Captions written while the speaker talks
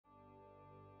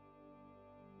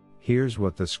Here's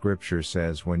what the scripture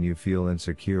says when you feel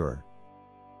insecure.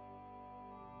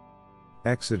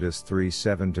 Exodus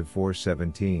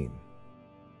 3:7-4:17.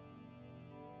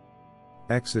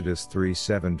 Exodus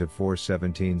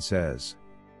 3:7-4:17 says,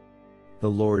 "The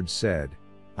Lord said,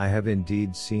 I have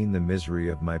indeed seen the misery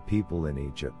of my people in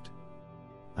Egypt.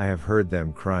 I have heard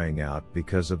them crying out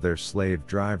because of their slave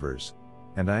drivers,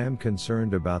 and I am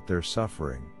concerned about their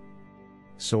suffering.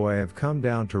 So I have come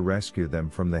down to rescue them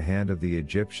from the hand of the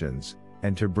Egyptians,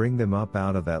 and to bring them up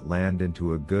out of that land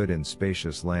into a good and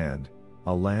spacious land,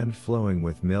 a land flowing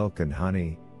with milk and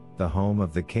honey, the home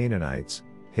of the Canaanites,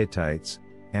 Hittites,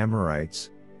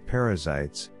 Amorites,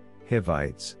 Perizzites,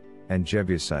 Hivites, and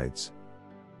Jebusites.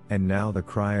 And now the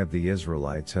cry of the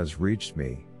Israelites has reached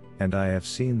me, and I have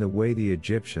seen the way the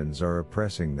Egyptians are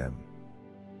oppressing them.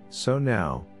 So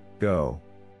now, go.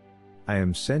 I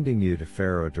am sending you to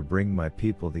Pharaoh to bring my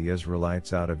people the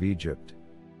Israelites out of Egypt."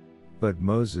 But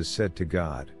Moses said to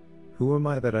God, "Who am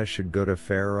I that I should go to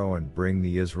Pharaoh and bring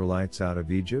the Israelites out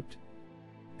of Egypt?"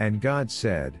 And God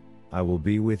said, "I will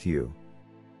be with you.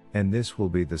 And this will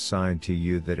be the sign to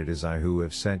you that it is I who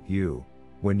have sent you.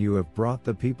 When you have brought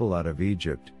the people out of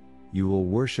Egypt, you will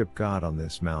worship God on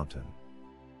this mountain."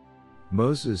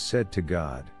 Moses said to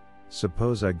God,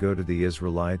 "Suppose I go to the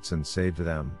Israelites and say to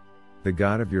them, 'The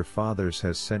God of your fathers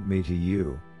has sent me to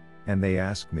you,' and they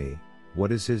ask me,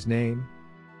 'What is his name?'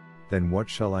 Then what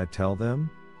shall I tell them?"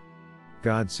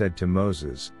 God said to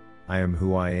Moses, "I am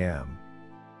who I am.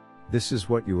 This is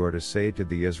what you are to say to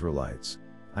the Israelites,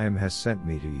 'I am has sent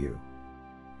me to you.'"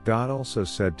 God also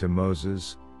said to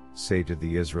Moses, "Say to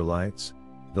the Israelites,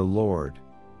 'The Lord,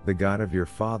 the God of your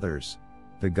fathers,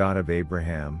 the God of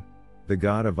Abraham, the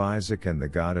God of Isaac and the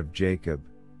God of Jacob,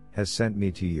 has sent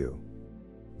me to you.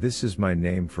 This is my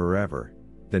name forever,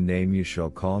 the name you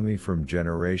shall call me from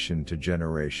generation to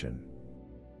generation.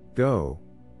 Go,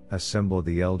 assemble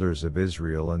the elders of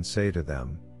Israel and say to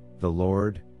them, 'The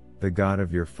Lord, the God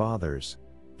of your fathers,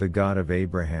 the God of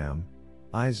Abraham,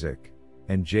 Isaac,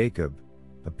 and Jacob,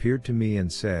 appeared to me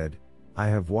and said, I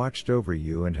have watched over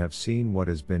you and have seen what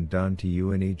has been done to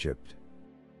you in Egypt.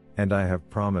 And I have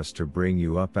promised to bring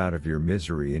you up out of your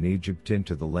misery in Egypt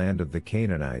into the land of the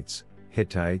Canaanites,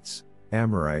 Hittites,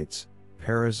 Amorites,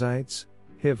 Perizzites,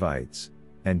 Hivites,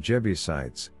 and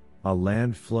Jebusites, a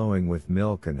land flowing with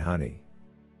milk and honey.'"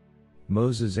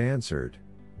 Moses answered,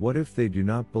 "What if they do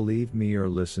not believe me or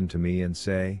listen to me and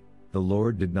say, 'The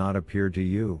Lord did not appear to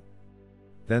you'?"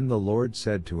 Then the Lord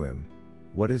said to him,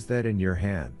 "What is that in your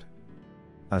hand?"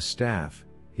 "A staff,"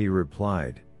 he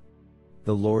replied.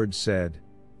 The Lord said,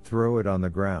 "Throw it on the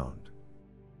ground."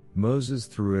 Moses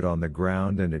threw it on the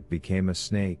ground and it became a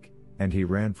snake, and he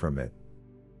ran from it.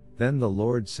 Then the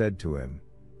Lord said to him,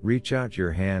 "Reach out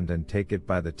your hand and take it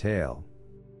by the tail."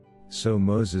 So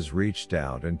Moses reached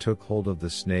out and took hold of the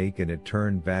snake, and it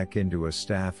turned back into a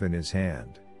staff in his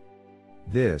hand.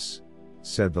 "This,"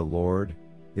 said the Lord,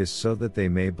 "is so that they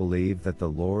may believe that the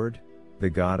Lord, the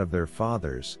God of their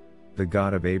fathers, the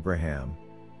God of Abraham,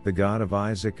 the God of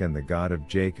Isaac and the God of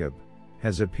Jacob,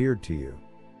 has appeared to you."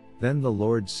 Then the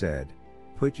Lord said,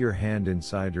 "Put your hand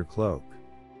inside your cloak."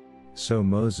 So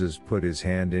Moses put his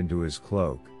hand into his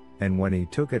cloak, and when he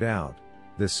took it out,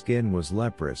 the skin was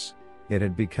leprous, it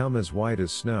had become as white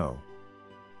as snow.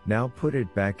 "Now put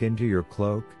it back into your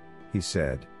cloak," he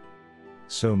said.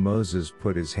 So Moses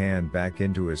put his hand back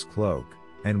into his cloak,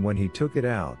 and when he took it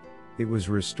out, it was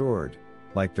restored,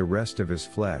 like the rest of his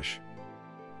flesh.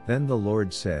 Then the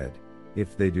Lord said,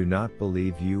 "If they do not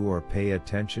believe you or pay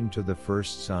attention to the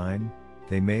first sign,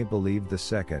 they may believe the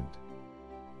second.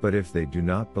 But if they do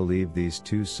not believe these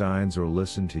two signs or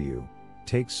listen to you,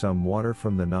 take some water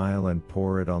from the Nile and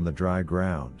pour it on the dry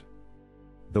ground.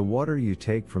 The water you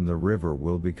take from the river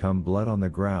will become blood on the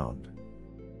ground."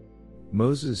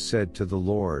 Moses said to the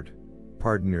Lord,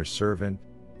 "Pardon your servant,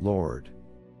 Lord.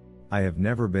 I have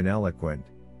never been eloquent,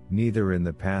 neither in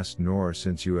the past nor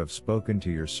since you have spoken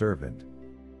to your servant.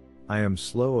 I am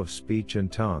slow of speech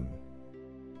and tongue."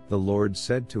 The Lord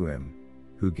said to him,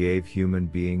 "Who gave human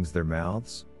beings their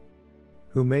mouths?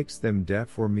 Who makes them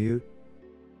deaf or mute?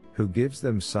 Who gives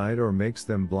them sight or makes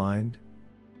them blind?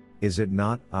 Is it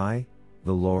not I,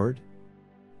 the Lord?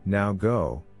 Now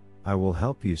go, I will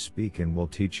help you speak and will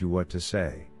teach you what to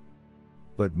say."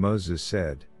 But Moses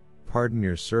said, "Pardon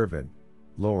your servant,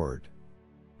 Lord.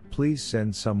 Please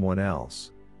send someone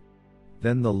else."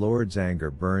 Then the Lord's anger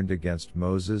burned against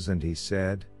Moses and he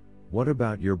said, "What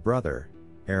about your brother,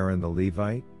 Aaron the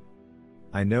Levite?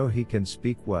 I know he can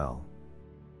speak well.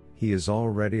 He is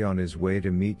already on his way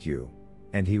to meet you,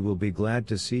 and he will be glad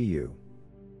to see you.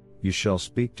 You shall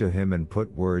speak to him and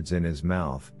put words in his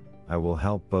mouth, I will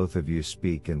help both of you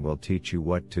speak and will teach you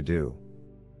what to do.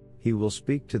 He will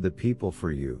speak to the people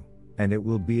for you, and it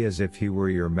will be as if he were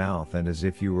your mouth and as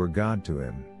if you were God to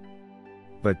him.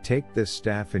 But take this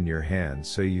staff in your hand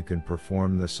so you can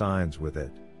perform the signs with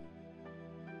it."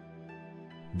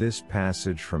 This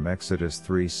passage from Exodus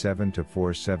 3:7 to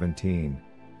 4:17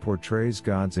 portrays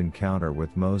God's encounter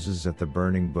with Moses at the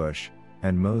burning bush,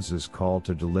 and Moses' call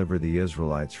to deliver the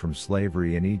Israelites from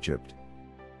slavery in Egypt.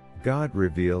 God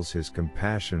reveals his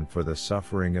compassion for the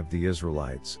suffering of the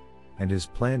Israelites, and his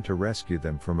plan to rescue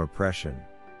them from oppression.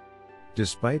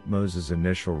 Despite Moses'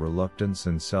 initial reluctance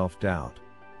and self-doubt,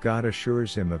 God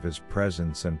assures him of his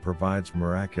presence and provides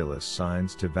miraculous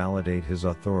signs to validate his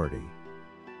authority.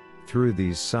 Through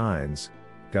these signs,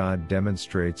 God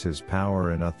demonstrates his power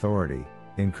and authority,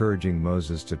 encouraging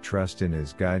Moses to trust in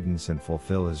his guidance and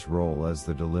fulfill his role as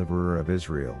the deliverer of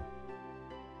Israel.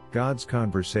 God's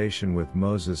conversation with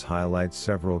Moses highlights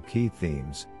several key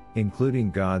themes, including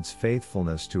God's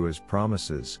faithfulness to his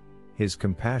promises, his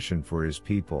compassion for his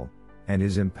people, and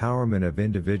his empowerment of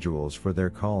individuals for their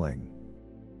calling.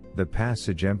 The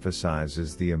passage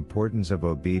emphasizes the importance of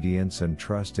obedience and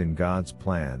trust in God's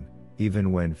plan,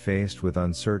 even when faced with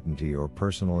uncertainty or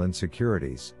personal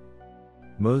insecurities.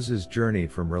 Moses' journey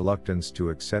from reluctance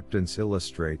to acceptance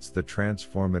illustrates the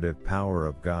transformative power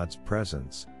of God's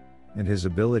presence, and his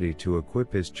ability to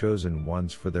equip his chosen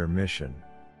ones for their mission.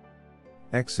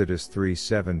 Exodus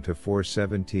 3:7 to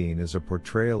 4:17 is a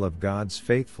portrayal of God's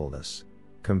faithfulness,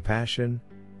 compassion,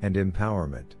 and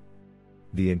empowerment.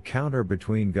 The encounter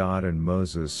between God and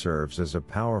Moses serves as a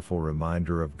powerful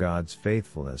reminder of God's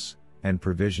faithfulness and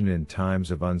provision in times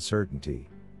of uncertainty.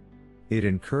 It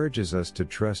encourages us to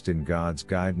trust in God's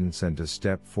guidance and to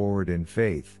step forward in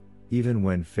faith, even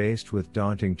when faced with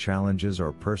daunting challenges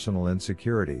or personal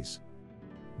insecurities.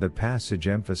 The passage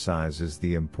emphasizes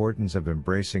the importance of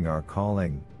embracing our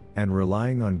calling and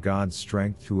relying on God's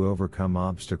strength to overcome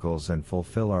obstacles and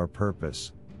fulfill our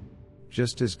purpose.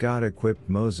 Just as God equipped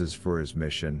Moses for his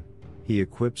mission, he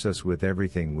equips us with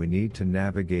everything we need to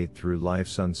navigate through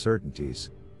life's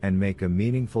uncertainties and make a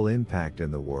meaningful impact in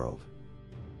the world.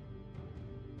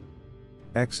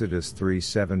 Exodus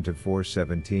 3:7 to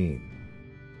 4:17.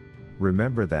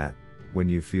 Remember that, when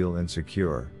you feel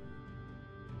insecure,